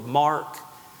Mark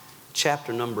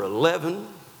chapter number 11.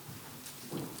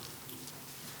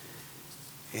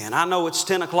 And I know it's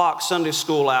 10 o'clock Sunday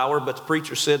school hour, but the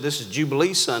preacher said this is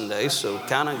Jubilee Sunday, so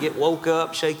kind of get woke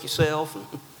up, shake yourself,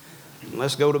 and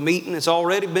let's go to meeting. It's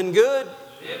already been good.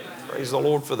 Praise the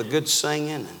Lord for the good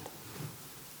singing.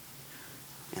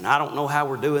 And I don't know how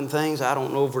we're doing things. I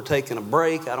don't know if we're taking a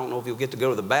break. I don't know if you'll get to go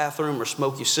to the bathroom or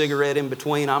smoke your cigarette in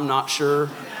between. I'm not sure.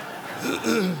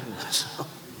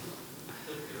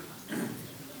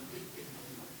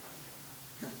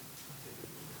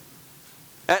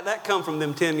 That come from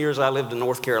them 10 years I lived in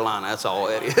North Carolina. That's all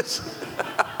that is.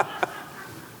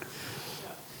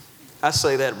 I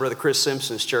say that at Brother Chris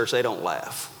Simpson's church. They don't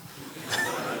laugh.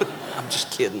 I'm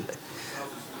just kidding.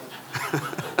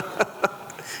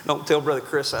 Don't tell Brother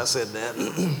Chris I said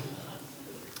that.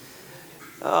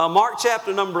 Mark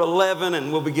chapter number 11,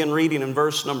 and we'll begin reading in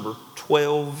verse number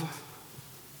 12.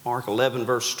 Mark 11,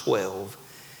 verse 12.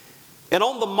 And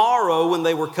on the morrow, when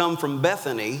they were come from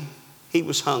Bethany, he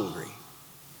was hungry.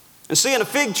 And seeing a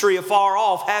fig tree afar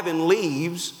off having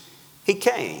leaves, he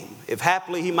came, if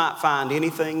haply he might find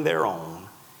anything thereon.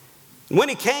 And when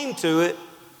he came to it,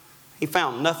 he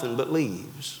found nothing but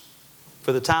leaves,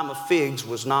 for the time of figs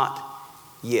was not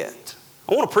yet.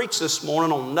 I want to preach this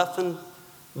morning on nothing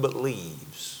but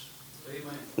leaves.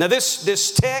 Amen. Now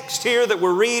this text here that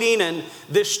we're reading and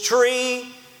this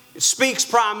tree speaks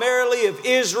primarily of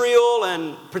Israel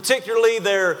and particularly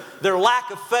their lack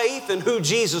of faith in who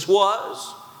Jesus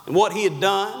was and what he had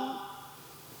done.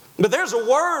 But there's a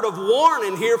word of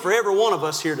warning here for every one of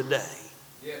us here today.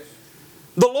 Yes.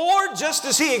 The Lord, just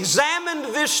as he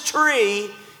examined this tree,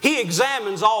 he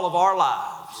examines all of our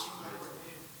lives.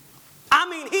 I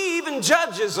mean, he even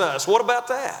judges us. What about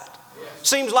that?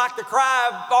 Seems like the cry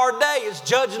of our day is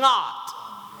judge not.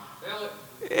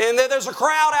 And there's a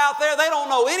crowd out there, they don't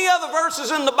know any other verses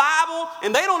in the Bible,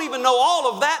 and they don't even know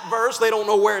all of that verse. They don't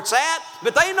know where it's at,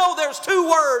 but they know there's two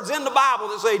words in the Bible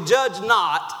that say judge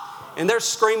not, and they're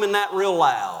screaming that real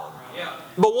loud.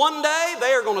 But one day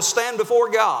they are going to stand before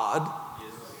God,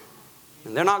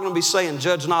 and they're not going to be saying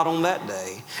judge not on that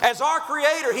day. As our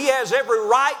Creator, he has every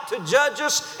right to judge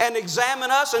us and examine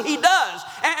us, and he does.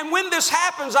 And when this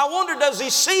happens, I wonder, does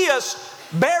he see us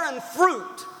bearing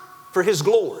fruit for his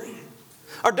glory?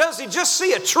 Or does he just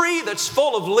see a tree that's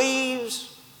full of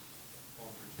leaves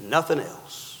and nothing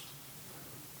else?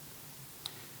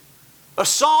 A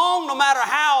song, no matter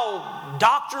how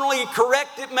doctrinally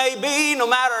correct it may be, no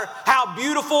matter how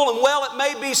beautiful and well it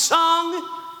may be sung,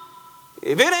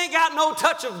 if it ain't got no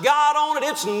touch of God on it,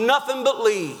 it's nothing but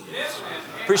leaves.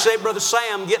 Appreciate Brother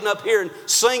Sam getting up here and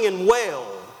singing well.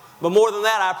 But more than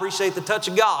that, I appreciate the touch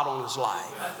of God on his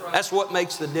life. That's what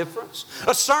makes the difference.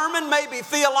 A sermon may be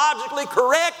theologically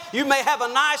correct. You may have a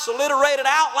nice alliterated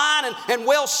outline and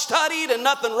well studied and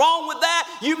nothing wrong with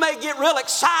that. You may get real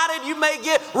excited. You may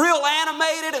get real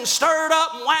animated and stirred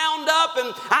up and wound up.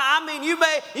 And I mean, you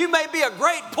may be a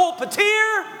great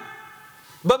pulpiteer.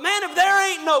 But man, if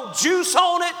there ain't no juice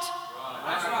on it,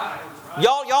 that's right.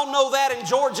 Y'all know that in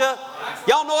Georgia?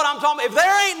 Y'all know what I'm talking about? If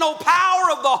there ain't no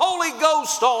power of the Holy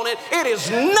Ghost on it, it is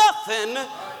nothing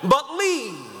but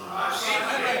leaves.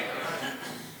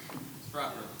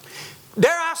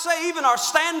 Dare I say, even our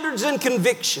standards and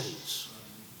convictions.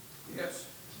 Yes.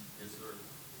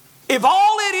 If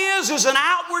all it is an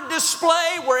outward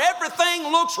display where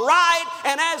everything looks right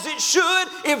and as it should,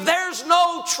 if there's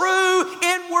no true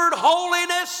inward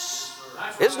holiness,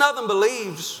 it's nothing but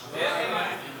leaves.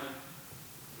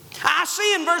 I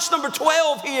see in verse number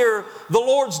 12 here the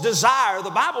Lord's desire.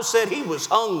 The Bible said he was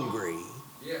hungry.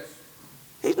 Yes.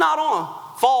 He's not on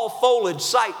a fall foliage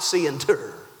sightseeing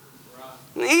tour.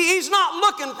 Right. He's not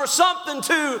looking for something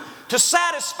to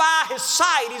satisfy his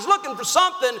sight. He's looking for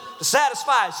something to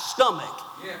satisfy his stomach.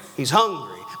 Yes. He's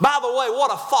hungry. By the way,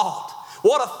 what a thought.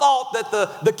 What a thought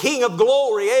that the King of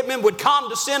Glory, amen, would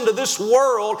condescend to this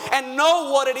world and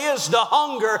know what it is to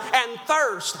hunger and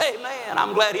thirst. Amen.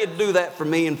 I'm glad he'd do that for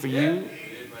me and for you.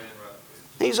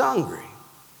 He's hungry.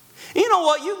 You know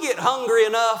what? You get hungry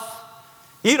enough,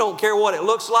 you don't care what it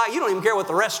looks like. You don't even care what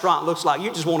the restaurant looks like. You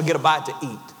just want to get a bite to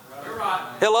eat.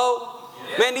 Hello?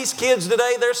 Man, these kids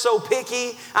today, they're so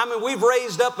picky. I mean, we've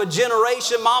raised up a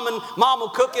generation. Mom will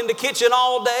cook in the kitchen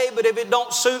all day, but if it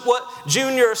don't suit what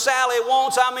Junior or Sally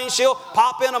wants, I mean, she'll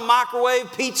pop in a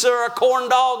microwave pizza or a corn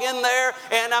dog in there,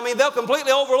 and I mean, they'll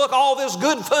completely overlook all this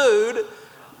good food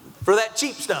for that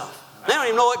cheap stuff. They don't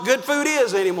even know what good food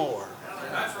is anymore.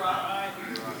 That's right.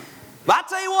 But I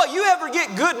tell you what, you ever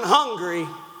get good and hungry,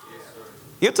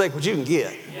 you'll take what you can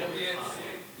get.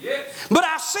 But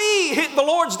I see the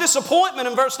Lord's disappointment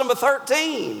in verse number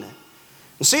 13.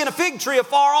 And seeing a fig tree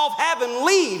afar off having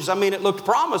leaves, it looked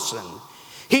promising.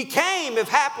 He came, if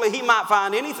haply he might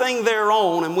find anything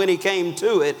thereon, and when he came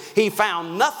to it, he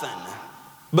found nothing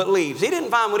but leaves. He didn't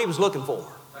find what he was looking for.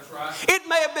 That's right. It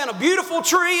may have been a beautiful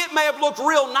tree, it may have looked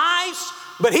real nice,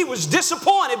 but he was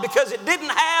disappointed because it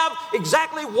didn't have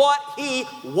exactly what he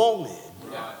wanted.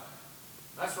 Yeah.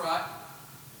 That's right.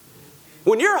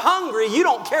 When you're hungry, you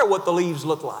don't care what the leaves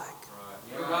look like.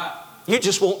 Right. You're right. You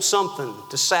just want something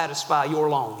to satisfy your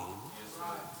longing.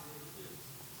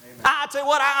 I tell you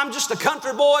what, I'm just a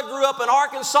country boy, grew up in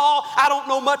Arkansas. I don't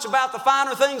know much about the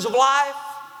finer things of life.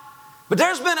 But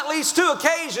there's been at least 2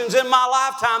 occasions in my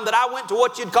lifetime that I went to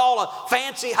what you'd call a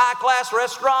fancy high-class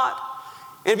restaurant.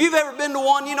 And if you've ever been to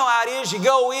one, you know how it is. You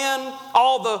go in,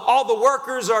 all the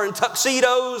workers are in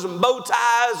tuxedos and bow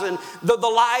ties, and the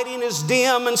lighting is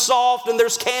dim and soft, and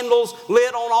there's candles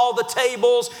lit on all the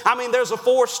tables. There's a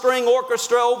 4-string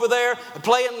orchestra over there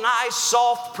playing nice,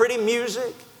 soft, pretty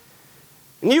music.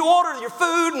 And you order your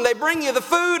food, and they bring you the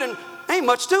food, and ain't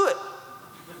much to it.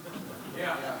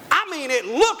 Yeah. It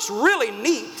looks really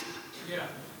neat. Yeah.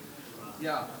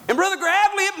 Yeah. And Brother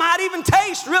Gravely, it might even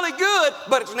taste really good,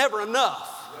 but it's never enough.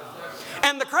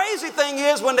 And the crazy thing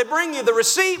is, when they bring you the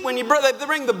receipt, when they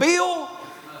bring the bill,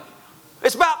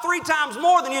 it's about 3 times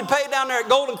more than you'd pay down there at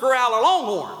Golden Corral or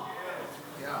Longhorn.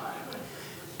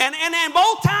 And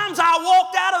both times I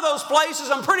walked out of those places,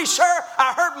 I'm pretty sure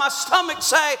I heard my stomach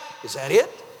say, "Is that it?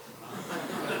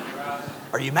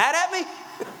 Are you mad at me?"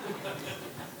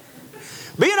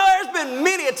 But there's been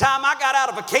many a time I got out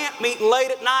of a camp meeting late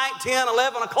at night, 10,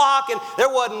 11 o'clock, and there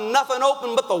wasn't nothing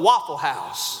open but the Waffle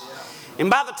House. And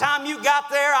by the time you got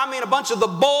there, a bunch of the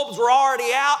bulbs were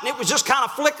already out, and it was just kind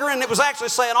of flickering. It was actually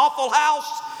saying Awful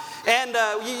House. And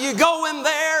you go in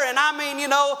there, and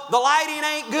the lighting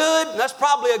ain't good. That's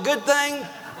probably a good thing.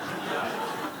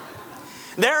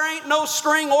 There ain't no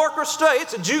string orchestra.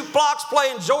 It's a jukebox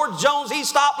playing George Jones' He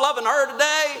Stopped Loving Her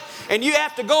Today. And you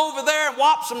have to go over there and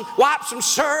wipe some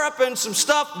syrup and some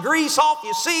grease off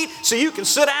your seat so you can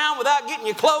sit down without getting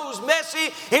your clothes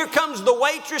messy. Here comes the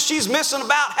waitress. She's missing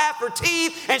about half her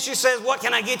teeth. And she says, "What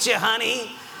can I get you,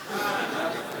 honey?"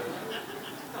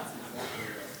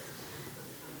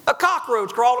 A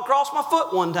cockroach crawled across my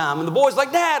foot one time. And the boy's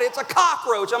like, "Dad, it's a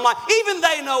cockroach." I'm like, even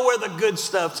they know where the good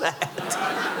stuff's at.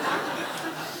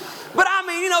 But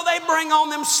they bring on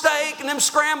them steak and them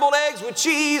scrambled eggs with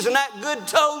cheese and that good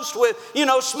toast with,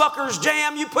 Smucker's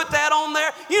jam. You put that on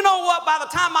there. You know what? By the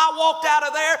time I walked out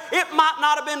of there, it might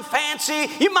not have been fancy.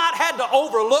 You might have had to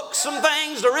overlook some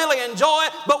things to really enjoy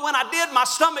it. But when I did, my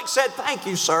stomach said, "Thank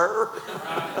you, sir."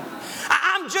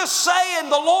 I'm just saying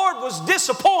the Lord was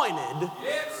disappointed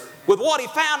with what he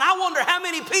found. I wonder how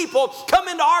many people come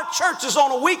into our churches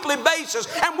on a weekly basis,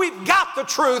 and we've got the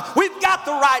truth, we've got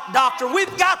the right doctrine,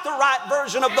 we've got the right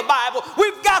version of the Bible,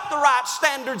 we've got the right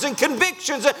standards and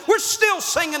convictions, and we're still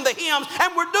singing the hymns,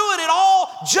 and we're doing it all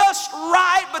just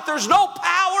right, but there's no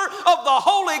power of the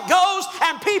Holy Ghost,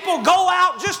 and people go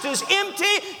out just as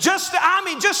empty, just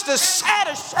as sad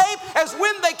a shape as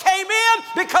when they came in,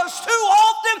 because too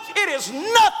often it is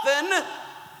nothing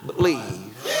but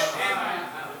leaves.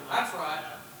 That's right.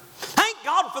 Thank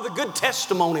God for the good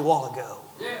testimony a while ago.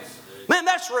 Yes. Man,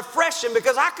 that's refreshing,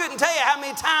 because I couldn't tell you how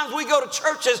many times we go to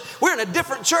churches. We're in a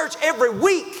different church every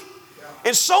week.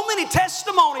 And so many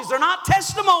testimonies, they're not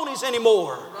testimonies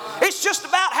anymore. It's just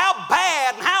about how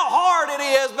bad and how hard it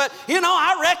is. But,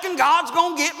 I reckon God's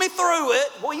going to get me through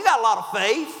it. Boy, you got a lot of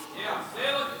faith. Yeah.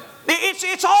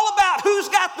 It's all about who's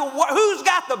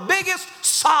got the biggest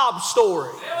sob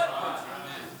story.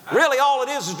 Really, all it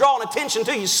is drawing attention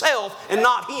to yourself and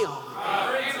not him.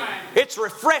 It's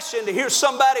refreshing to hear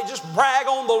somebody just brag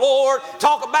on the Lord,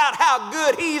 talk about how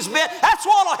good he's been. That's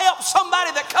what will help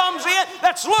somebody that comes in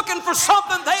that's looking for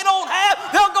something they don't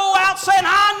have. They'll go out saying,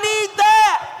 "I need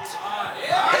that."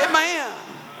 Amen.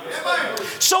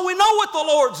 So we know what the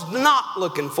Lord's not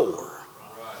looking for.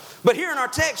 But here in our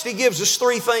text, he gives us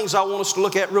 3 things I want us to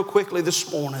look at real quickly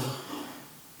this morning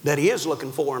that he is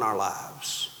looking for in our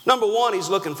lives. Number 1, he's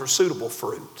looking for suitable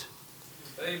fruit.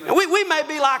 And we may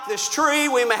be like this tree.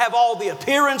 We may have all the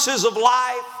appearances of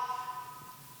life.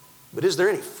 But is there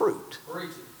any fruit?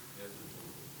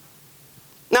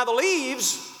 Now, the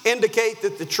leaves indicate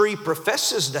that the tree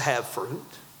professes to have fruit.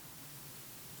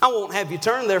 I won't have you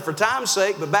turn there for time's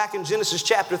sake, but back in Genesis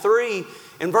chapter 3,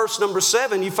 in verse number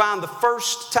 7, you find the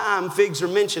first time figs are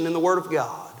mentioned in the Word of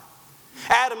God.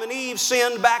 Adam and Eve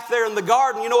sinned back there in the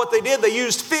garden. You know what they did? They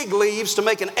used fig leaves to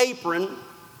make an apron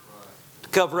to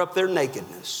cover up their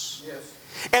nakedness. Yes.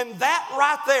 And that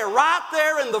right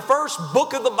there in the first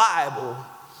book of the Bible,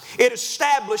 it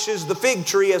establishes the fig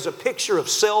tree as a picture of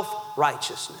self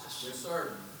self-righteousness. Yes,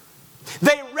 sir.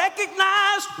 They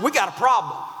recognized we got a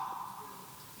problem.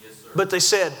 Yes, sir. But they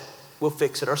said, we'll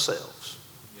fix it ourselves.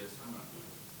 Yes,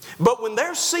 sir. But when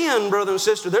there's sin, brother and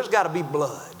sister, there's got to be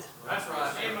blood. That's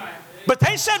right. Amen. But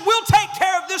they said, we'll take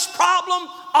care of this problem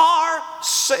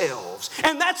ourselves.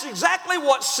 And that's exactly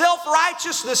what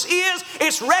self-righteousness is.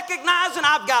 It's recognizing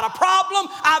I've got a problem,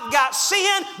 I've got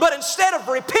sin, but instead of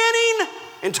repenting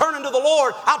and turning to the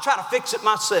Lord, I'll try to fix it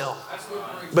myself. That's good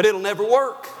preaching. But it'll never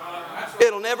work. That's right.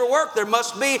 It'll never work. There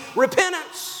must be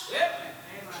repentance. Yep.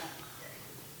 Amen.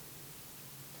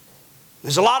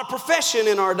 There's a lot of profession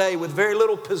in our day with very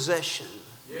little possession.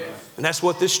 Yes. And that's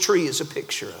what this tree is a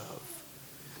picture of.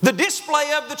 The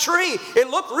display of the tree, it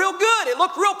looked real good. It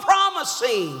looked real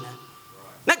promising.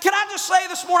 Now, can I just say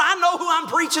this morning, I know who I'm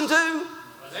preaching to.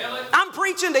 I'm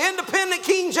preaching to independent,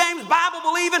 King James,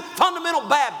 Bible-believing, fundamental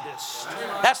Baptists.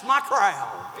 That's my crowd.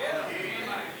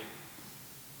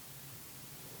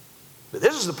 But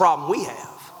this is the problem we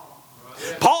have.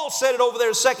 Paul said it over there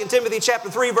in 2 Timothy chapter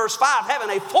 3, verse 5,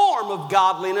 having a form of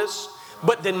godliness,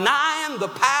 but denying the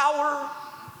power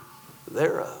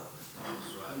thereof.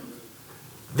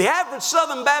 The average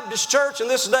Southern Baptist church in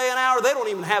this day and hour, they don't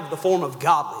even have the form of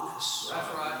godliness.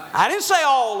 That's right. I didn't say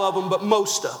all of them, but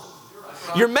most of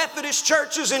them. Your Methodist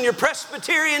churches and your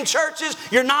Presbyterian churches,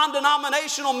 your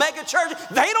non-denominational mega churches,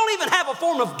 they don't even have a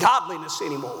form of godliness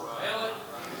anymore.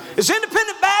 As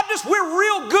independent Baptists, we're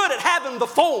real good at having the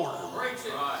form.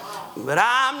 But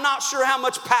I'm not sure how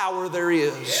much power there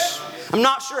is. I'm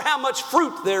not sure how much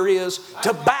fruit there is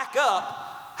to back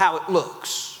up how it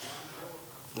looks.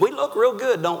 We look real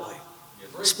good, don't we?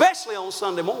 Especially on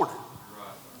Sunday morning.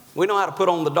 We know how to put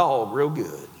on the dog real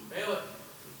good.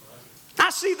 I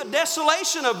see the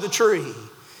desolation of the tree.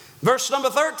 Verse number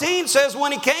 13 says,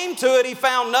 when he came to it, he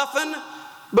found nothing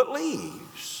but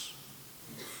leaves.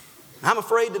 I'm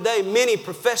afraid today many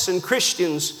professing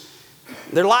Christians,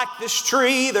 they're like this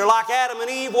tree. They're like Adam and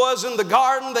Eve was in the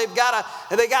garden. They got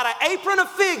an apron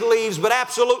of fig leaves, but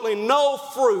absolutely no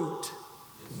fruit.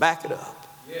 Back it up.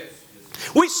 Yes.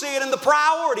 We see it in the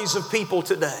priorities of people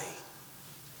today.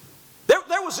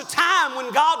 There was a time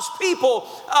when God's people,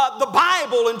 the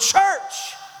Bible and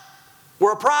church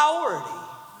were a priority.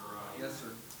 Yes, sir.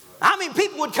 I mean,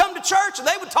 people would come to church and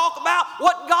they would talk about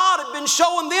what God had been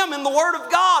showing them in the Word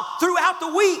of God throughout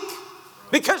the week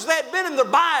because they had been in their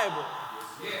Bible.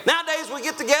 Yes. Nowadays we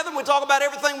get together and we talk about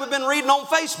everything we've been reading on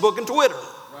Facebook and Twitter.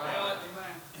 Right.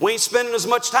 We ain't spending as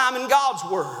much time in God's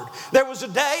Word. There was a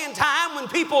day and time when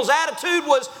people's attitude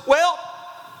was, well,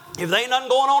 if there ain't nothing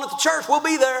going on at the church, we'll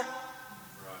be there. Right.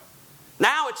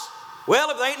 Now it's,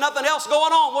 well, if there ain't nothing else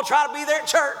going on, we'll try to be there at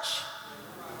church.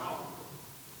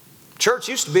 Church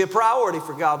used to be a priority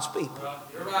for God's people.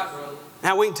 You're right, brother.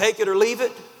 Now we can take it or leave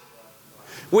it.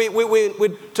 We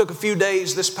took a few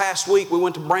days this past week. We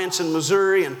went to Branson,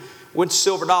 Missouri, and went to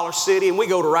Silver Dollar City, and we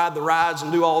go to ride the rides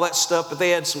and do all that stuff, but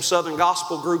they had some Southern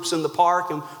gospel groups in the park,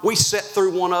 and we sat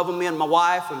through one of them, me and my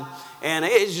wife, and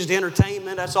it was just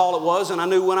entertainment. That's all it was, and I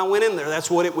knew when I went in there that's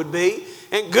what it would be.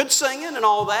 And good singing and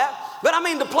all that. But I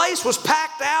mean, the place was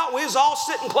packed out. We was all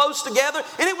sitting close together,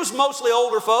 and it was mostly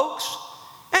older folks.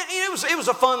 And it was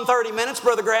a fun 30 minutes,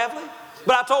 Brother Gravely.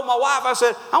 But I told my wife, I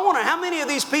said, I wonder how many of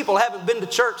these people haven't been to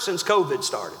church since COVID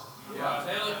started. Yeah,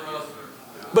 tell it, brother.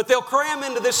 But they'll cram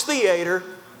into this theater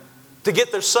to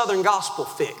get their Southern gospel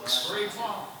fix.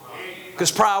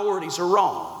 Because priorities are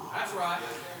wrong. That's right.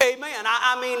 Amen.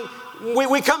 I mean,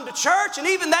 we come to church, and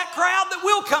even that crowd that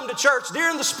will come to church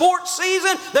during the sports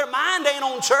season, their mind ain't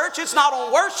on church. It's not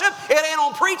on worship. It ain't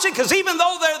on preaching. Because even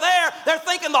though they're there, they're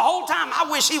thinking the whole time, I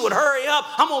wish he would hurry up.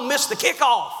 I'm going to miss the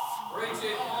kickoff. Preach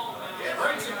it.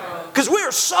 Preach it, brother. Because we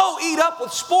are so eat up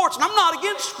with sports, and I'm not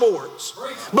against sports.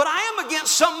 But I am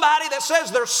against somebody that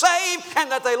says they're saved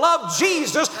and that they love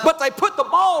Jesus, but they put the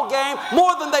ball game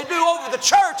more than they do over the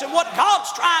church and what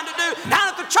God's trying to do down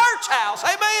at the church house.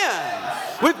 Amen.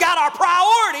 We've got our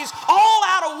priorities all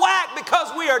out of whack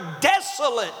because we are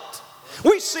desolate.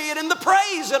 We see it in the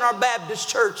praise in our Baptist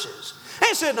churches.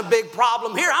 This isn't a big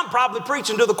problem here. I'm probably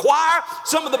preaching to the choir.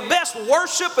 Some of the best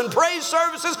worship and praise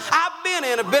services I've been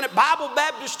in have been at Bible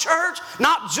Baptist Church,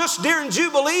 not just during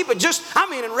Jubilee, but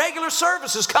in regular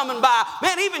services coming by.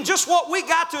 Man, even just what we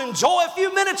got to enjoy a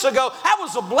few minutes ago, that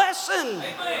was a blessing.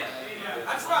 Amen.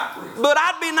 That's right. But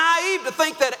I'd be naive to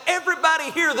think that everybody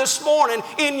here this morning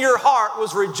in your heart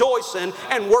was rejoicing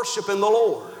and worshiping the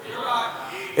Lord. You're right.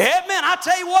 Amen. I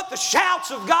tell you what, the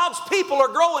shouts of God's people are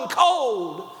growing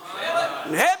cold.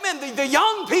 Amen. The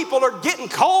young people are getting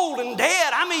cold and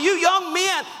dead. I mean, you young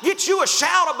men, get you a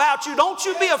shout about you. Don't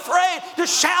you be afraid to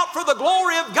shout for the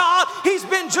glory of God. He's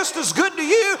been just as good to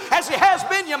you as He has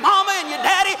been your mama and your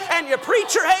daddy and your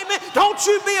preacher. Amen. Don't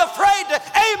you be afraid to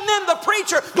amen the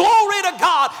preacher. Glory to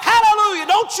God. Hallelujah.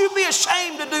 Don't you be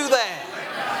ashamed to do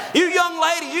that. You young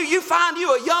lady, you find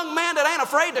you a young man that ain't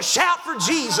afraid to shout for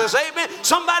Jesus. Amen.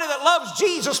 Somebody that loves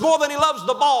Jesus more than he loves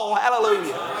the ball.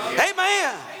 Hallelujah.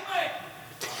 Amen.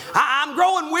 I'm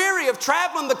growing weary of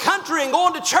traveling the country and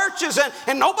going to churches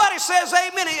and nobody says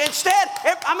amen. Instead,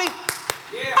 I mean,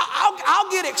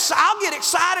 I'll get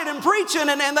excited in preaching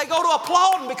and they go to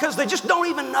applauding because they just don't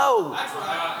even know.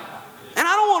 And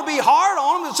I don't want to be hard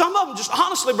on them. Some of them just,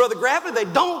 honestly, Brother Gravity, they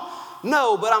don't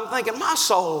know. But I'm thinking, my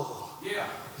soul.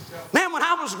 Man, when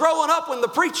I was growing up, when the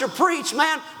preacher preached,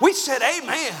 man, we said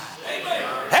amen.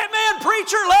 Amen,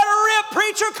 preacher, let her rip,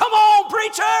 preacher. Come on,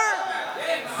 preacher.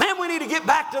 Man, we need to get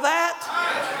back to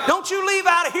that. Don't you leave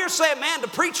out of here saying, man, the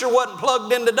preacher wasn't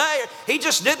plugged in today. He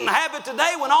just didn't have it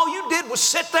today, when all you did was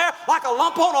sit there like a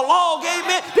lump on a log,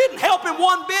 amen. Didn't help him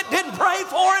one bit, didn't pray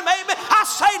for him, amen. I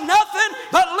say nothing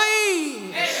but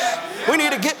leave. We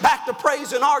need to get back to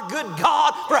praising our good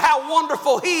God for how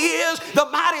wonderful He is, the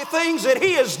mighty things that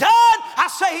He has done. I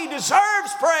say He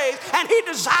deserves praise and He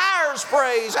desires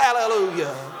praise.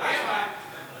 Hallelujah.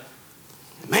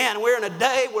 Man, we're in a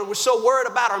day where we're so worried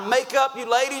about our makeup. You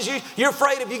ladies, you're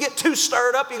afraid if you get too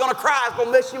stirred up, you're going to cry. It's going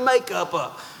to mess your makeup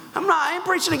up. I ain't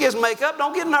preaching against makeup.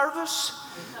 Don't get nervous.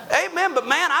 Amen. But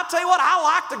man, I tell you what, I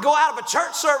like to go out of a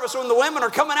church service when the women are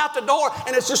coming out the door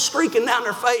and it's just streaking down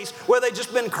their face where they've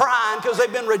just been crying because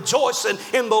they've been rejoicing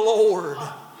in the Lord.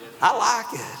 I like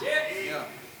it.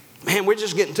 Man, we're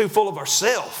just getting too full of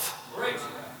ourselves.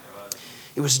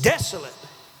 It was desolate.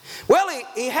 Well,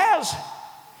 he has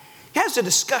a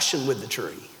discussion with the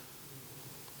tree.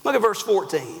 Look at verse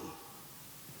 14.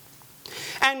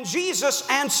 And Jesus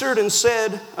answered and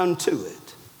said unto it.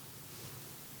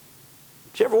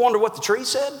 Did you ever wonder what the tree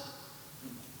said?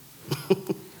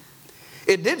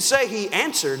 It did say He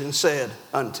answered and said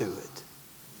unto it.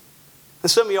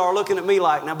 And some of you are looking at me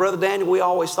like, now, Brother Daniel, we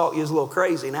always thought you was a little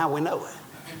crazy. Now we know it.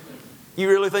 You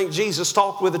really think Jesus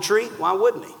talked with a tree? Why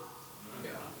wouldn't He?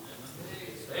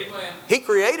 Amen. He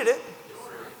created it.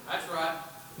 That's right.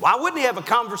 Why wouldn't He have a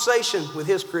conversation with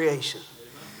His creation?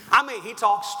 I mean, He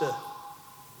talks to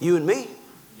you and me.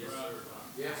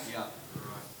 Yes.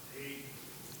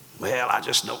 Well, I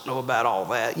just don't know about all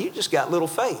that. You just got little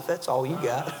faith. That's all you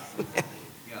got.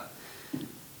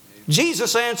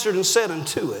 Jesus answered and said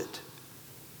unto it.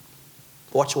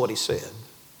 Watch what He said.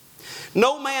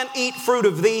 No man eat fruit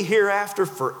of thee hereafter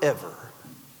forever.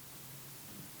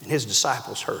 And His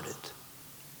disciples heard it.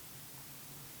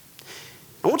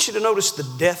 I want you to notice the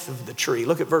death of the tree.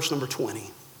 Look at verse number 20.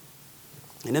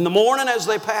 And in the morning as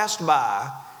they passed by,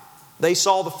 they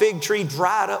saw the fig tree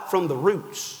dried up from the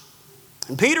roots.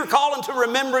 And Peter, calling to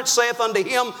remembrance, saith unto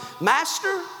him,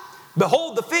 Master,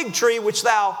 behold, the fig tree which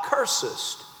thou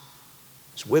cursest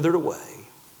is withered away.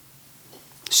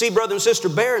 See, brother and sister,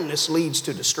 barrenness leads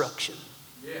to destruction.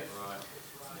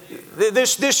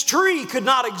 This tree could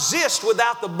not exist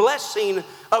without the blessing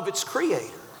of its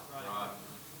creator.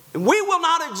 And we will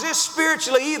not exist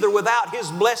spiritually either without His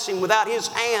blessing, without His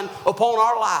hand upon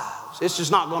our lives. It's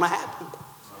just not going to happen.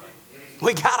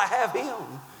 We got to have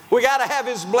Him. We got to have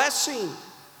His blessing.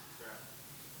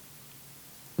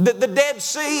 The Dead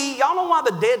Sea, y'all know why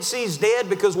the Dead Sea is dead?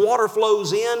 Because water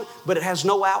flows in, but it has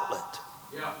no outlet.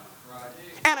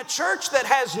 And a church that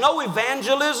has no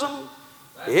evangelism,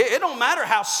 it don't matter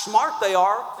how smart they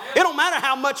are. It don't matter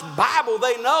how much Bible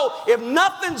they know. If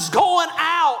nothing's going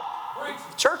out,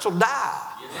 the church will die.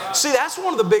 See, that's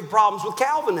one of the big problems with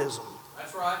Calvinism.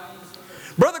 That's right.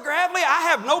 Brother Gravely, I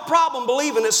have no problem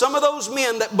believing that some of those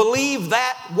men that believe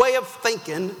that way of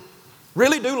thinking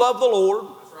really do love the Lord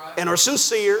and are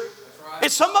sincere.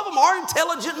 And some of them are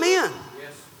intelligent men.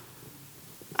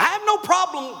 I have no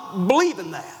problem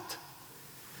believing that.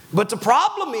 But the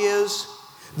problem is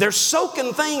they're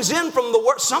soaking things in from the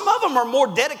Word. Some of them are more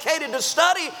dedicated to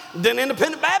study than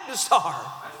independent Baptists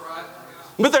are.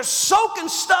 But they're soaking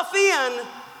stuff in,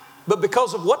 but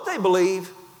because of what they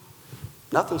believe,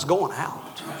 nothing's going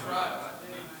out.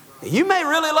 You may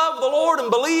really love the Lord and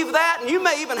believe that, and you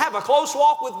may even have a close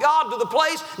walk with God to the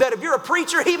place that if you're a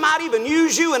preacher, He might even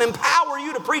use you and empower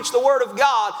you to preach the Word of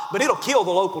God, but it'll kill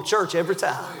the local church every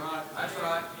time. That's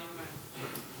right.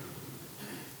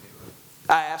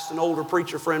 I asked an older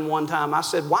preacher friend one time, I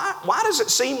said, why does it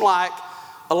seem like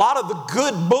a lot of the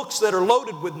good books that are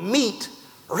loaded with meat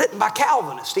are written by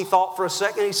Calvinists? He thought for a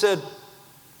second, he said,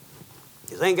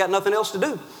 they ain't got nothing else to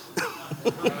do.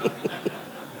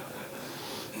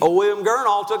 Old William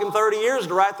Gurnall took him 30 years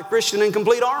to write The Christian in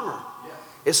Complete Armor.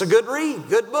 It's a good read,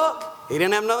 good book. He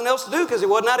didn't have nothing else to do because he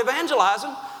wasn't out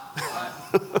evangelizing.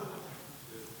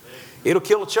 It'll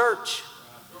kill a church.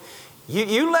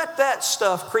 You let that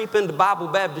stuff creep into Bible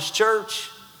Baptist Church,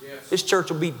 this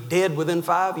church will be dead within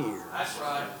 5 years. That's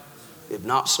right. If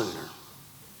not sooner.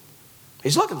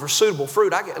 He's looking for suitable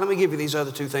fruit. Let me give you these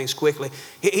other two things quickly.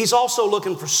 He's also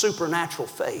looking for supernatural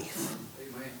faith.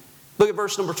 Amen. Look at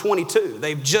verse number 22.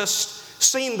 They've just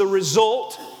seen the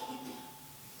result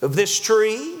of this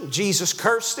tree. Jesus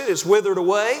cursed it. It's withered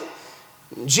away.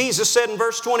 Jesus said in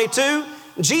verse 22,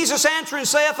 Jesus answering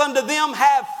saith unto them,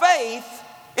 have faith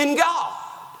in God.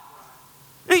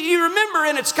 You remember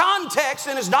in its context,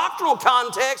 in its doctrinal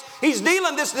context, he's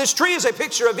dealing this tree is a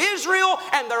picture of Israel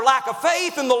and their lack of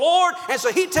faith in the Lord. And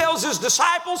so he tells his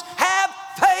disciples, have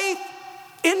faith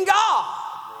in God.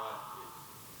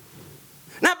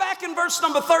 Now back in verse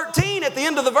number 13, at the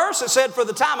end of the verse, it said, for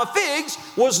the time of figs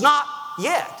was not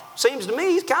yet. Seems to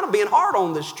me he's kind of being hard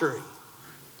on this tree.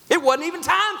 It wasn't even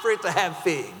time for it to have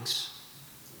figs.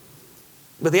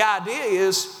 But the idea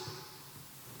is,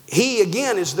 he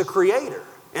again is the creator.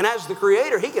 And as the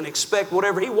creator, he can expect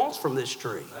whatever he wants from this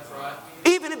tree. That's right.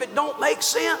 Even if it don't make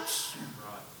sense.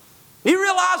 You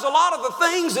realize a lot of the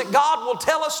things that God will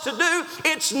tell us to do,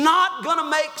 it's not going to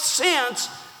make sense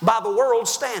by the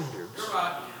world's standards. You're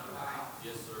right.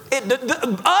 Yes,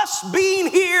 sir. Us being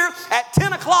here at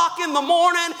 10 o'clock in the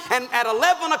morning and at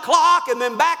 11 o'clock and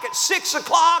then back at 6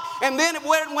 o'clock and then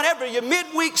whenever your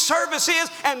midweek service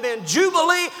is and then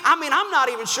Jubilee. I mean, I'm not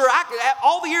even sure.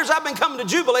 All the years I've been coming to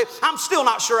Jubilee, I'm still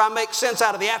not sure I make sense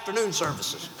out of the afternoon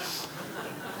services.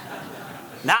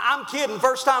 Now, I'm kidding.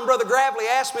 First time Brother Gravely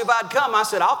asked me if I'd come, I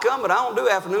said, I'll come, but I don't do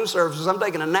afternoon services. I'm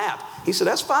taking a nap. He said,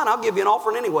 that's fine. I'll give you an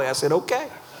offering anyway. I said, okay.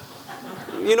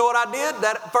 You know what I did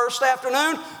that first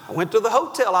afternoon? I went to the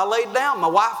hotel. I laid down. My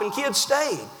wife and kids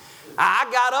stayed. I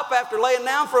got up after laying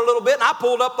down for a little bit and I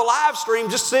pulled up the live stream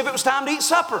just to see if it was time to eat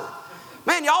supper.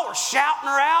 Man, y'all were shouting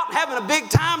her out and having a big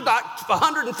time, like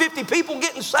 150 people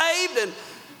getting saved. And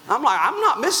I'm like, I'm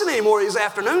not missing any more of these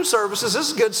afternoon services. This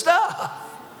is good stuff.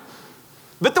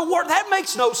 But that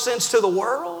makes no sense to the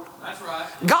world. That's right.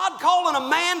 God calling a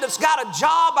man that's got a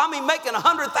job, making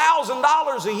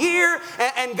 $100,000 a year,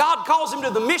 and God calls him to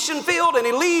the mission field and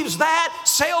he leaves that,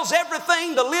 sells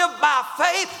everything to live by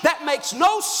faith. That makes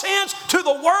no sense to the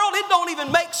world. It don't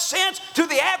even make sense to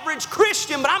the average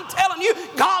Christian. But I'm telling you,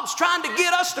 God's trying to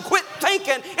get us to quit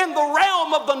thinking in the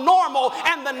realm of the normal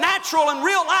and the natural and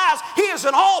realize He is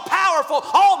an all-powerful,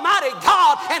 almighty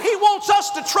God, and He wants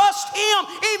us to trust Him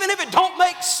even if it don't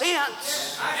make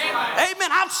sense.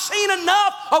 Amen. I've seen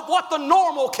enough of what the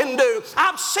normal can do.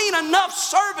 I've seen enough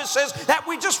services that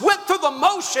we just went through the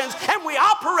motions and we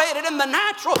operated in the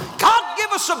natural. God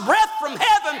give us a breath from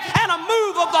heaven and a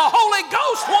move of the Holy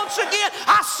Ghost once again.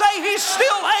 I say He's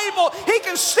still able. He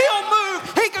can still move.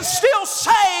 He can still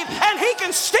save, and He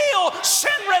can still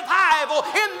send revival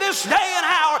in this day and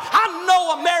hour. I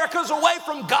know America's away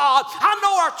from God. I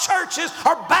know our churches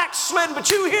are backslidden,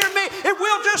 but you hear me? If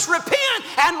we'll just repent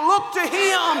and look to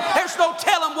Him, there's no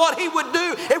telling what He would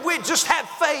do if we just have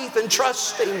faith and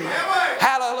trust Him.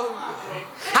 Hallelujah.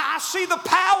 I see the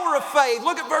power of faith.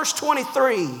 Look at verse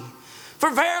 23.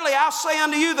 For verily I say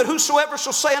unto you that whosoever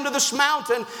shall say unto this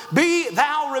mountain, be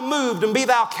thou removed and be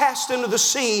thou cast into the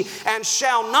sea, and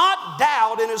shall not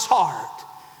doubt in his heart,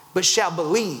 but shall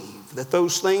believe that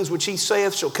those things which he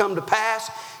saith shall come to pass,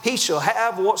 he shall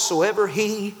have whatsoever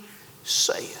he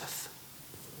saith.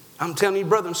 I'm telling you,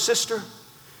 brother and sister,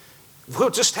 if we'll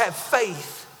just have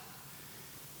faith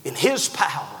in His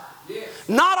power,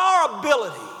 not our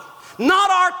ability, not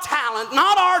our talent,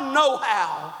 not our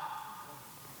know-how,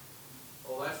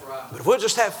 That's right. but if we'll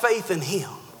just have faith in Him,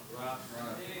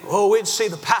 oh, we'd see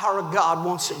the power of God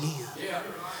once again. Yeah.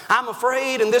 I'm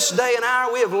afraid in this day and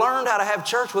hour we have learned how to have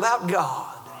church without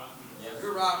God.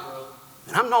 You're right, brother.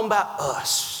 And I'm talking about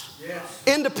us, Yes.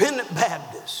 Independent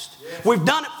Baptist. We've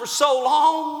done it for so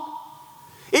long.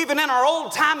 Even in our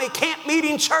old-timey camp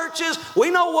meeting churches,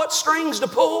 we know what strings to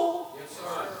pull. Yes,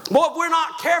 sir. Boy, if we're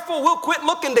not careful, we'll quit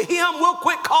looking to Him, we'll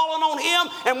quit calling on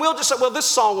Him, and we'll just say, well, this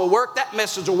song will work, that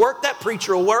message will work, that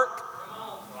preacher will work.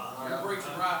 You're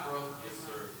preaching right, brother. Yes,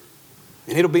 sir.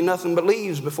 And it'll be nothing but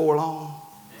leaves before long.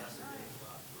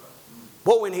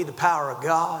 Boy, we need the power of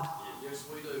God. Yes,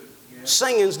 we do.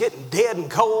 Singing's getting dead and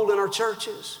cold in our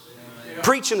churches.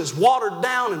 Preaching is watered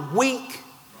down and weak.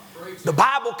 The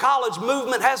Bible college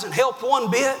movement hasn't helped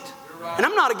one bit. And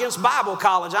I'm not against Bible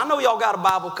college. I know y'all got a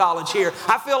Bible college here.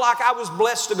 I feel like I was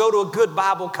blessed to go to a good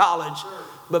Bible college.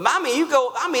 But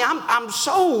I'm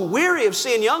so weary of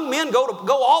seeing young men go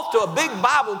off to a big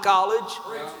Bible college,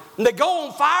 and they go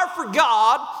on fire for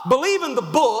God, believe in the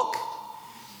book,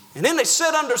 and then they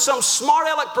sit under some smart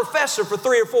aleck professor for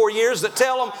 3 or 4 years that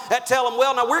tell them,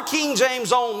 well, now we're King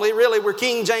James only. Really, we're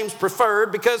King James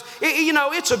preferred because,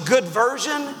 it's a good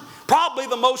version, probably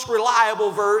the most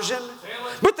reliable version.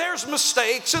 But there's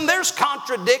mistakes and there's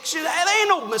contradictions. There ain't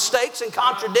no mistakes and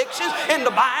contradictions in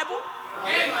the Bible.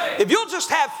 If you'll just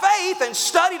have faith and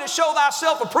study to show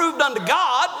thyself approved unto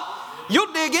God,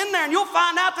 you'll dig in there and you'll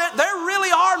find out that there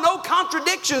really are no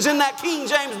contradictions in that King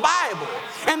James Bible.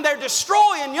 And they're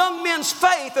destroying young men's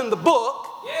faith in the book.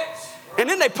 And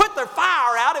then they put their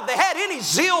fire out. If they had any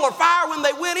zeal or fire when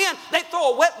they went in, they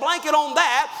throw a wet blanket on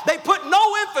that. They put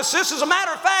no emphasis. As a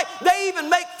matter of fact, they even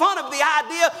make fun of the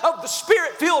idea of the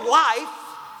Spirit-filled life.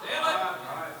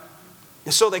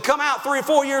 And so they come out 3 or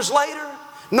 4 years later,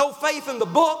 no faith in the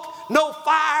book, no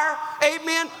fire,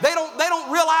 amen. They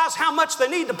don't realize how much they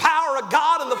need the power of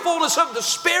God and the fullness of the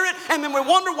Spirit, and then we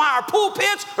wonder why our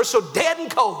pulpits are so dead and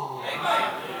cold.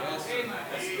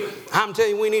 I'm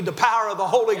telling you, we need the power of the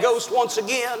Holy Ghost once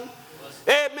again.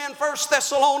 Amen. 1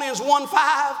 Thessalonians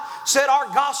 1:5 said, our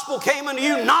gospel came unto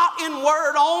you not in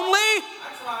word only,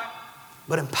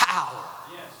 but in power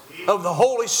of the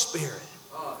Holy Spirit.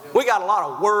 We got a lot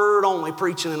of word-only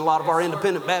preaching in a lot of our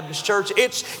independent Baptist church.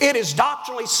 It is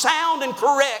doctrinally sound and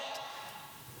correct,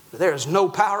 but there is no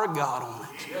power of God on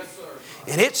it.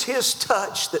 And it's His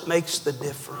touch that makes the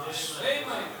difference.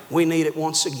 We need it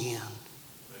once again.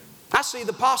 I see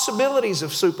the possibilities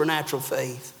of supernatural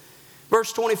faith.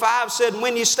 Verse 25 said,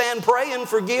 when you stand praying,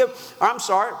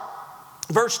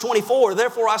 Verse 24,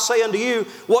 therefore I say unto you,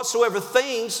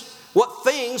 what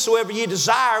things soever ye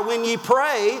desire when ye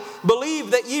pray,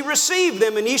 believe that ye receive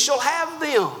them and ye shall have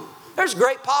them. There's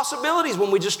great possibilities when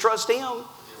we just trust Him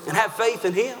and have faith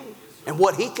in Him and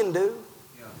what He can do.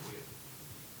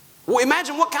 Well,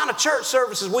 imagine what kind of church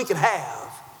services we could have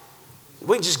if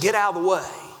we can just get out of the way.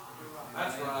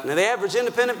 Now, the average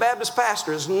independent Baptist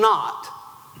pastor is not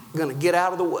going to get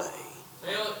out of the way.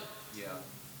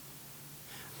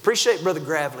 Appreciate Brother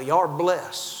Gravely. You are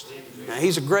blessed. Now,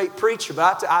 he's a great preacher,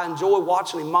 but I enjoy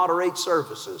watching him moderate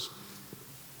services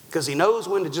because he knows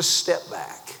when to just step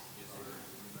back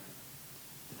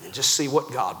and just see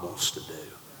what God wants to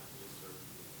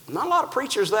do. Not a lot of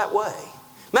preachers that way.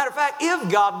 Matter of fact,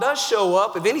 if God does show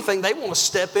up, if anything, they want to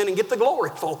step in and get the glory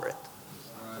for it.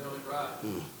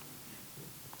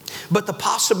 But the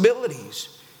possibilities,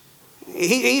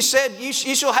 He said,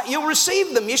 you'll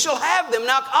receive them, you shall have them.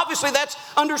 Now, obviously, that's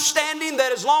understanding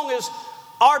that as long as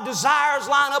our desires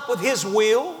line up with His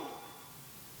will,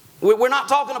 we're not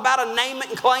talking about a name it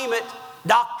and claim it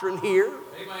doctrine here.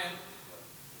 Amen.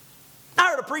 I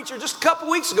heard a preacher just a couple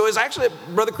weeks ago. It's actually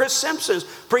Brother Chris Simpson's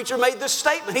preacher made this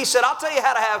statement. He said,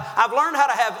 I've learned how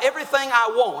to have everything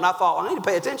I want. And I thought, I need to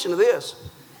pay attention to this.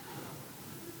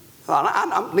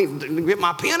 I need to get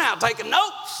my pen out taking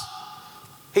notes.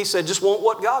 He said, just want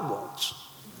what God wants.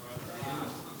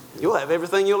 You'll have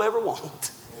everything you'll ever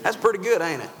want. That's pretty good,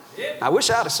 ain't it? I wish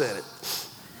I'd have said it.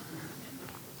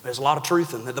 There's a lot of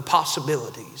truth in the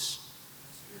possibilities.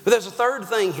 But there's a third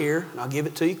thing here, and I'll give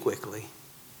it to you quickly.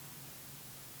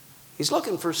 He's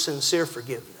looking for sincere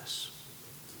forgiveness.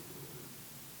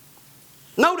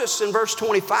 Notice in verse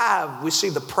 25, we see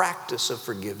the practice of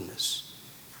forgiveness.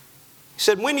 He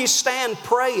said, when you stand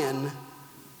praying,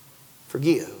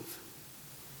 forgive,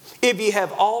 if ye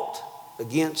have aught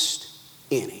against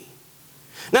any.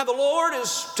 Now the Lord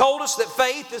has told us that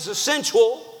faith is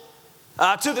essential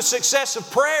to the success of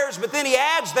prayers, but then He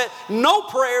adds that no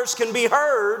prayers can be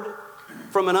heard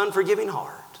from an unforgiving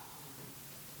heart.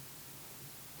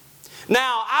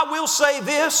 Now, I will say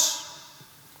this.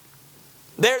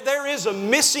 There is a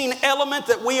missing element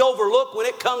that we overlook when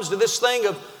it comes to this thing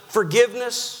of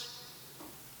forgiveness.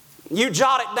 You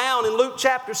jot it down in Luke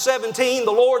chapter 17.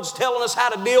 The Lord's telling us how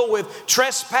to deal with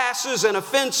trespasses and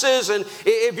offenses. And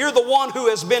if you're the one who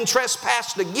has been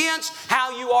trespassed against,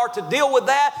 how you are to deal with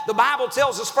that. The Bible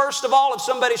tells us, first of all, if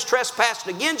somebody's trespassed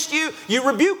against you, you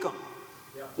rebuke them.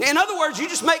 In other words, you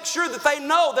just make sure that they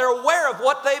know, they're aware of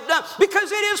what they've done.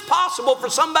 Because it is possible for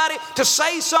somebody to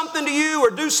say something to you or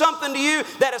do something to you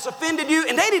that has offended you,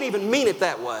 and they didn't even mean it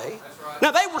that way. Right.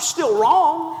 Now, they were still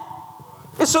wrong,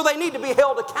 and so they need to be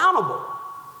held accountable.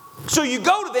 So you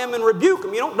go to them and rebuke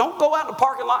them. You don't go out in the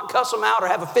parking lot and cuss them out or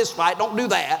have a fist fight. Don't do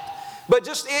that. But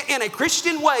just in a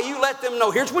Christian way, you let them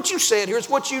know, here's what you said, here's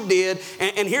what you did,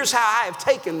 and here's how I have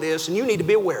taken this, and you need to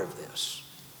be aware of this.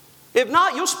 If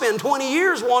not, you'll spend 20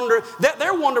 years wondering,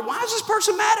 they're wondering, why is this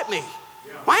person mad at me?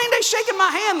 Why ain't they shaking my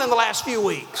hand in the last few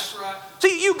weeks? That's right.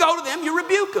 See, you go to them, you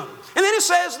rebuke them. And then it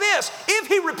says this, if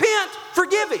he repent,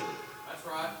 forgive him. That's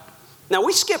right. Now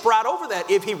we skip right over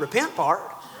that if he repent part.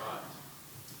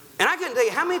 And I can tell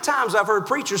you how many times I've heard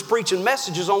preachers preaching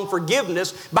messages on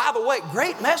forgiveness. By the way,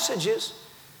 great messages.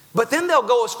 But then they'll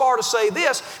go as far to say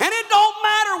this, and it don't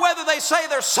matter whether they say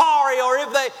they're sorry or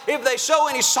if they show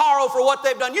any sorrow for what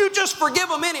they've done. You just forgive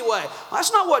them anyway. Well,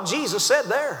 that's not what Jesus said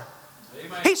there.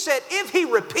 Amen. He said, if he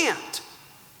repent,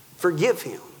 forgive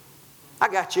him. I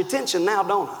got your attention now,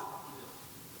 don't I?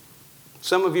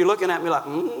 Some of you looking at me like,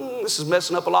 this is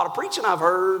messing up a lot of preaching I've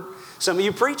heard. Some of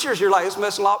you preachers, you're like, it's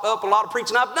messing up a lot of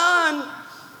preaching I've done.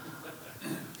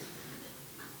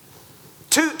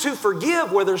 To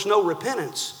forgive where there's no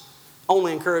repentance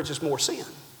only encourages more sin.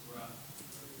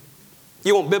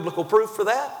 You want biblical proof for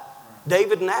that?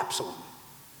 David and Absalom.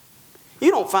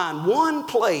 You don't find one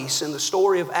place in the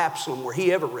story of Absalom where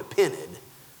he ever repented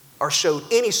or showed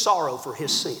any sorrow for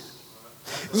his sin.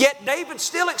 Yet David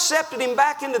still accepted him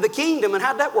back into the kingdom, and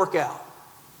how'd that work out?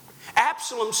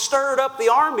 Absalom stirred up the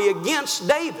army against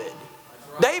David.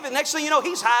 David, next thing you know,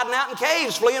 he's hiding out in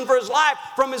caves, fleeing for his life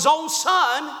from his own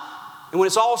son. And when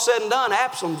it's all said and done,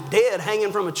 Absalom's dead,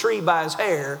 hanging from a tree by his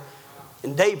hair,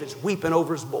 and David's weeping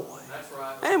over his boy. That's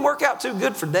right. It didn't work out too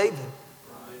good for David.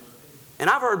 And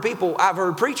I've heard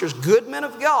preachers, good men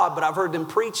of God, but I've heard them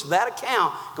preach that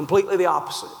account completely the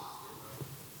opposite.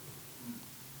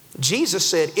 Jesus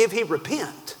said, if he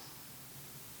repent,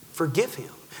 forgive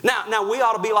him. Now we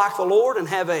ought to be like the Lord and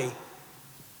have a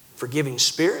forgiving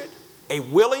spirit, a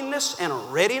willingness and a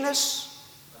readiness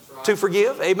to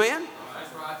forgive. Amen?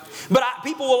 But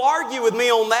people will argue with me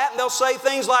on that, and they'll say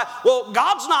things like, well,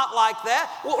 God's not like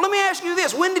that. Well, let me ask you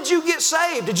this. When did you get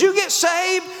saved? Did you get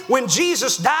saved when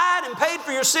Jesus died and paid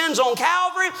for your sins on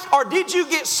Calvary? Or did you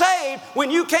get saved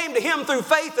when you came to him through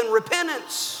faith and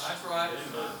repentance? That's right.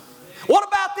 What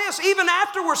about this? Even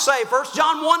after we're saved, 1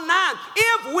 John 1:9,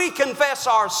 if we confess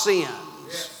our sins,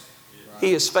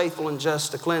 he is faithful and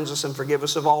just to cleanse us and forgive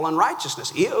us of all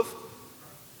unrighteousness.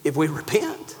 If we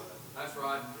repent. That's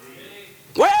right.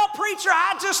 Well, preacher,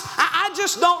 I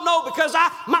just don't know because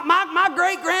my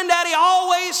great-granddaddy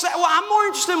always said, well, I'm more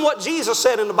interested in what Jesus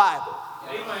said in the Bible.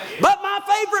 Amen. But my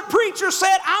favorite preacher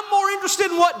said, I'm more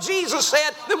interested in what Jesus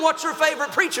said than what your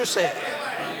favorite preacher said.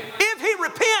 If he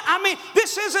repent,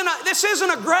 this isn't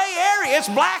a gray area. It's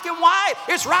black and white.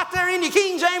 It's right there in your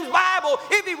King James Bible.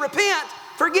 If he repent,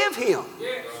 forgive him.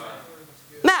 Yes.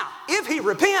 Now, if he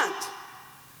repent,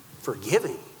 forgive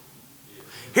him.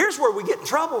 Here's where we get in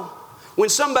trouble. When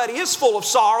somebody is full of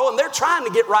sorrow and they're trying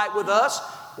to get right with us,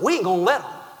 we ain't going to let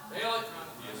them. Yes,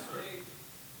 sir.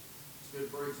 It's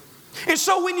good preaching. And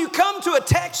so when you come to a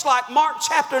text like Mark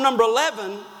chapter number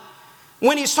 11,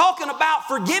 when he's talking about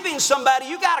forgiving somebody,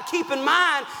 you got to keep in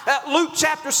mind Luke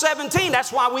chapter 17.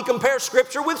 That's why we compare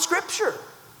Scripture with Scripture.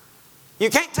 You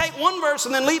can't take one verse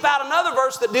and then leave out another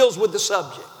verse that deals with the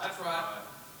subject. That's right.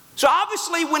 So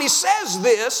obviously when he says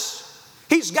this,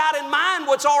 he's got in mind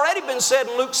what's already been said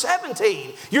in Luke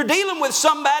 17. You're dealing with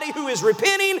somebody who is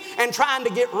repenting and trying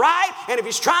to get right. And if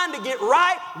he's trying to get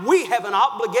right, we have an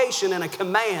obligation and a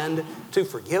command to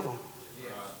forgive him.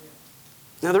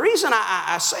 Now, the reason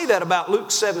I say that about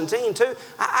Luke 17 too,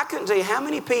 I couldn't tell you how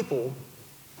many people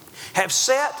have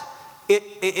sat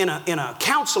in a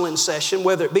counseling session,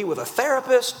 whether it be with a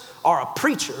therapist or a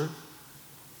preacher,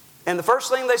 and the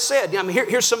first thing they said,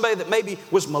 here's somebody that maybe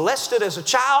was molested as a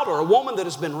child, or a woman that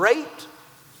has been raped,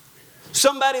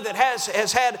 somebody that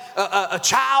has had a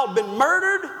child been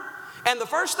murdered, and the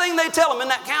first thing they tell them in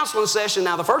that counseling session,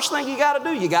 now the first thing you got to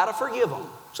do, you got to forgive them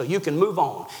so you can move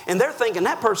on. And they're thinking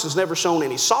that person's never shown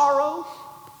any sorrow.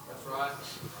 That's right.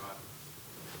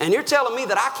 And you're telling me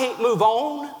that I can't move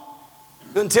on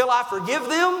until I forgive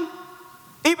them?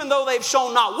 Even though they've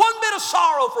shown not one bit of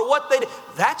sorrow for what they did.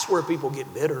 That's where people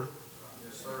get bitter.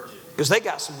 Yes, sir. Because they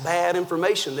got some bad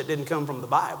information that didn't come from the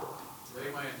Bible.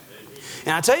 Amen.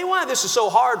 And I tell you why this is so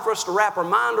hard for us to wrap our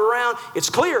mind around. It's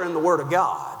clear in the Word of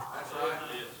God. That's right.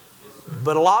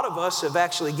 But a lot of us have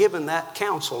actually given that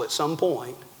counsel at some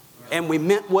point, and we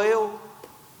meant well,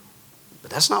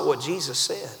 but that's not what Jesus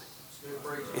said. It's good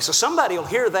preaching. And so somebody will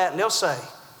hear that and they'll say,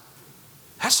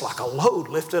 that's like a load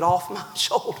lifted off my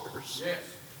shoulders. Yes.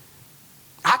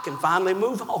 I can finally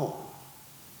move on.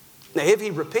 Now, if he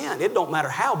repent, it don't matter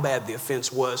how bad the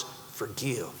offense was,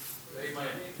 forgive. Amen.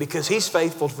 Because he's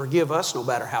faithful to forgive us no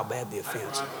matter how bad the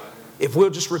offense. If we'll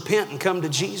just repent and come to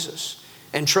Jesus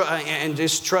and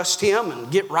just trust him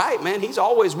and get right, man, he's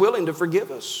always willing to forgive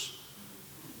us.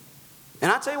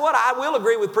 And I tell you what, I will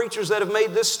agree with preachers that have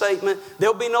made this statement,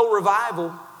 there'll be no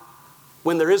revival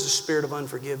when there is a spirit of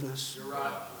unforgiveness. You're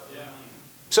right. Yeah.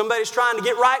 Somebody's trying to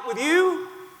get right with you.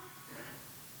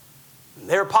 And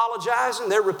they're apologizing.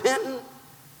 They're repenting.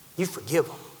 You forgive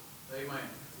them.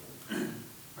 Amen.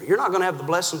 Or you're not going to have the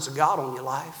blessings of God on your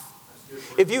life.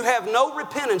 If you have no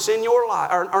repentance in your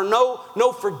life, or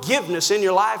no forgiveness in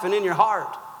your life and in your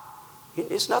heart,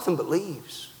 it's nothing but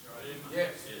leaves.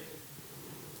 Yes.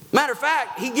 Matter of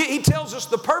fact, he tells us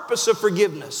the purpose of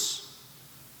forgiveness.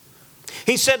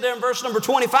 He said there in verse number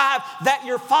 25, that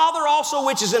your Father also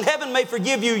which is in heaven may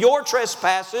forgive you your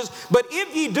trespasses. But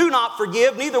if ye do not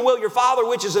forgive, neither will your Father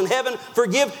which is in heaven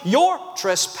forgive your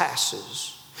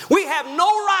trespasses. We have no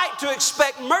right to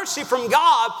expect mercy from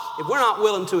God if we're not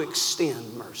willing to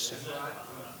extend mercy.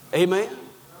 Amen?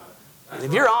 And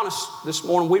if you're honest this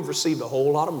morning, we've received a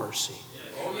whole lot of mercy.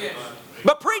 Oh, yes.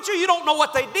 But preacher, you don't know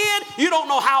what they did. You don't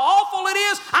know how awful it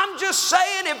is. I'm just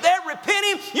saying, if they're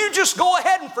repenting, you just go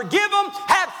ahead and forgive them.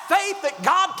 Have faith that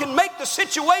God can make the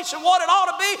situation what it ought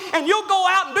to be, and you'll go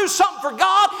out and do something for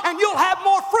God, and you'll have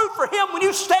more fruit for Him when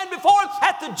you stand before Him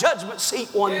at the judgment seat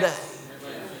one day.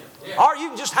 Or you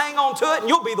can just hang on to it, and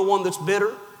you'll be the one that's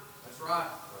bitter. That's right.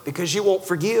 Because you won't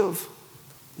forgive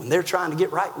when they're trying to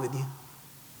get right with you.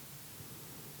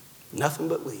 Nothing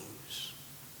but leaves.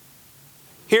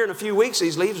 Here in a few weeks,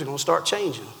 these leaves are going to start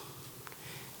changing.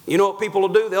 You know what people will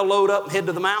do? They'll load up and head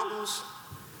to the mountains.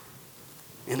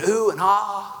 And ooh and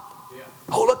ah. Yeah.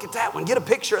 Oh, look at that one. Get a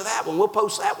picture of that one. We'll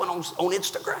post that one on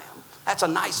Instagram. That's a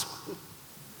nice one.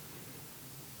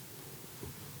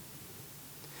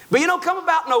 But you know, come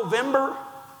about November,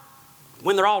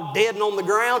 when they're all dead and on the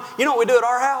ground, you know what we do at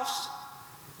our house?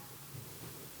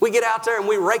 We get out there and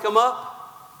we rake them up.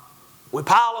 We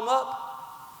pile them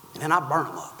up. And then I burn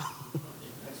them up.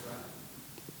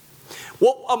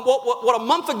 What a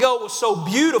month ago was so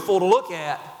beautiful to look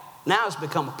at, now has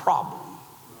become a problem.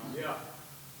 Yeah.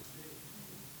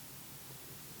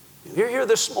 If you're here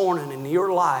this morning in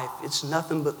your life, it's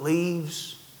nothing but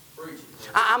leaves.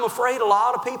 I'm afraid a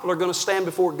lot of people are going to stand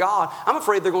before God. I'm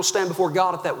afraid they're going to stand before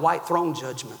God at that white throne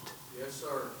judgment. Yes,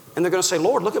 sir. And they're going to say,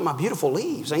 Lord, look at my beautiful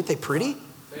leaves. Ain't they pretty?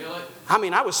 Feel it. I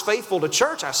mean, I was faithful to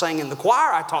church. I sang in the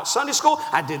choir. I taught Sunday school.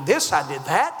 I did this. I did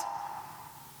that.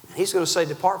 And He's going to say,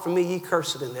 depart from me, ye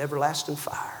cursed, into everlasting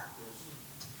fire.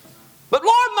 But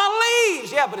Lord, my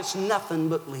leaves. Yeah, but it's nothing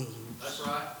but leaves. That's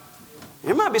right.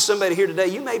 There might be somebody here today,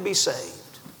 you may be saved.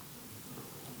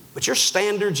 But your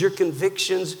standards, your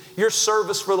convictions, your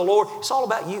service for the Lord, it's all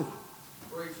about you.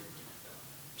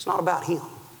 It's not about Him.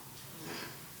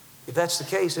 If that's the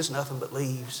case, it's nothing but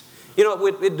leaves. You know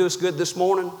what it'd do us good this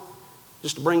morning?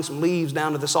 Just to bring some leaves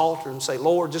down to this altar and say,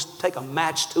 Lord, just take a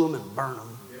match to them and burn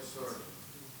them. Yes, sir.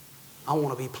 I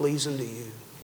want to be pleasing to you.